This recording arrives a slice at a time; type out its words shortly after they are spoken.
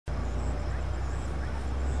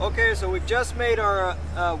Okay, so we've just made our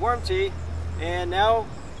worm tea, and now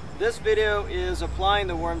this video is applying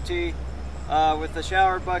the worm tea with a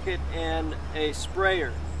shower bucket and a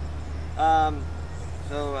sprayer.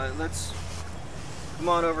 Let's come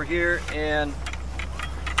on over here, and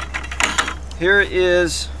here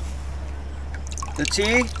is the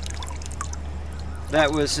tea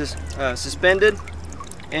that was suspended.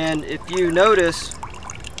 And if you notice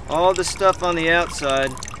all the stuff on the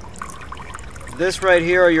outside, this right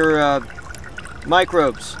here are your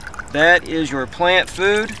microbes. That is your plant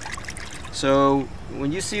food. So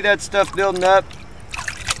when you see that stuff building up,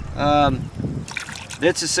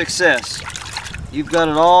 it's a success. You've got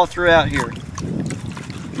it all throughout here,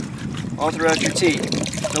 all throughout your tea.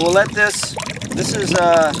 So we'll let this is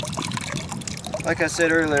like I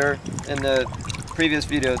said earlier in the previous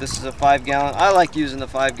video, this is a 5-gallon. I like using the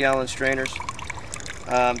 5-gallon strainers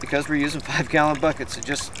because we're using 5-gallon buckets.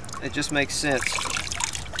 It just makes sense.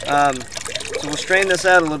 So we'll strain this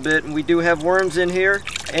out a little bit, and we do have worms in here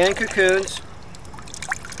and cocoons.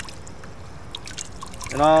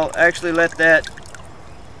 And I'll actually let it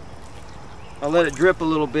drip a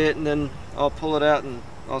little bit, and then I'll pull it out and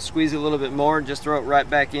I'll squeeze it a little bit more and just throw it right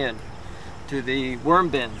back in to the worm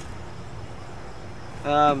bin.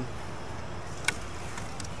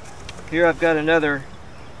 Here I've got another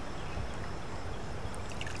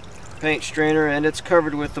paint strainer, and it's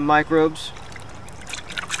covered with the microbes.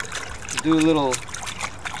 Do a little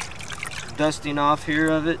dusting off here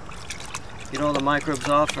of it, get all the microbes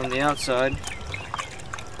off from the outside.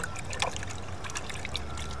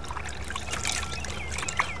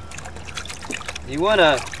 You want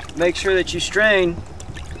to make sure that you strain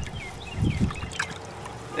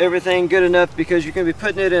everything good enough, because you're going to be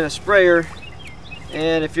putting it in a sprayer,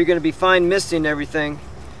 and if you're going to be fine misting everything,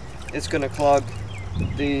 it's going to clog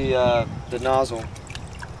the nozzle.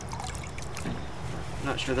 I'm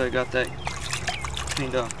not sure that I got that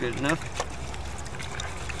cleaned off good enough.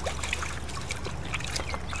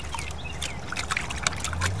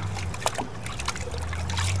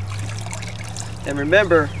 And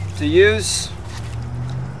remember to use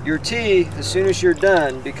your tea as soon as you're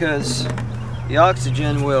done, because the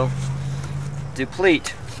oxygen will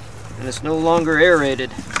deplete and it's no longer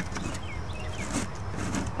aerated.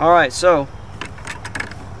 Alright, so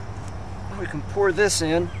we can pour this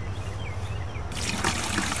in.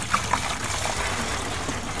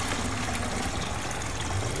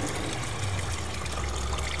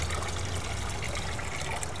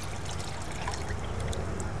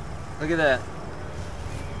 Look at that.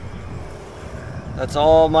 That's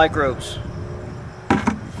all microbes.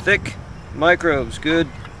 Thick microbes. Good,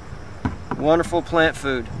 wonderful plant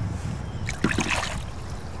food.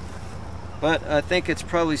 But I think it's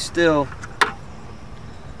probably still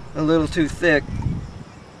a little too thick,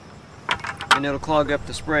 and it'll clog up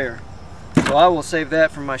the sprayer. So I will save that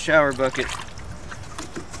for my shower bucket.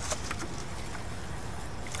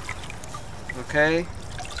 Okay.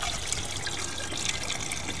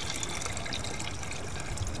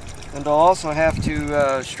 And I'll also have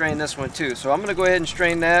to strain this one too. So I'm going to go ahead and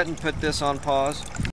strain that and put this on pause.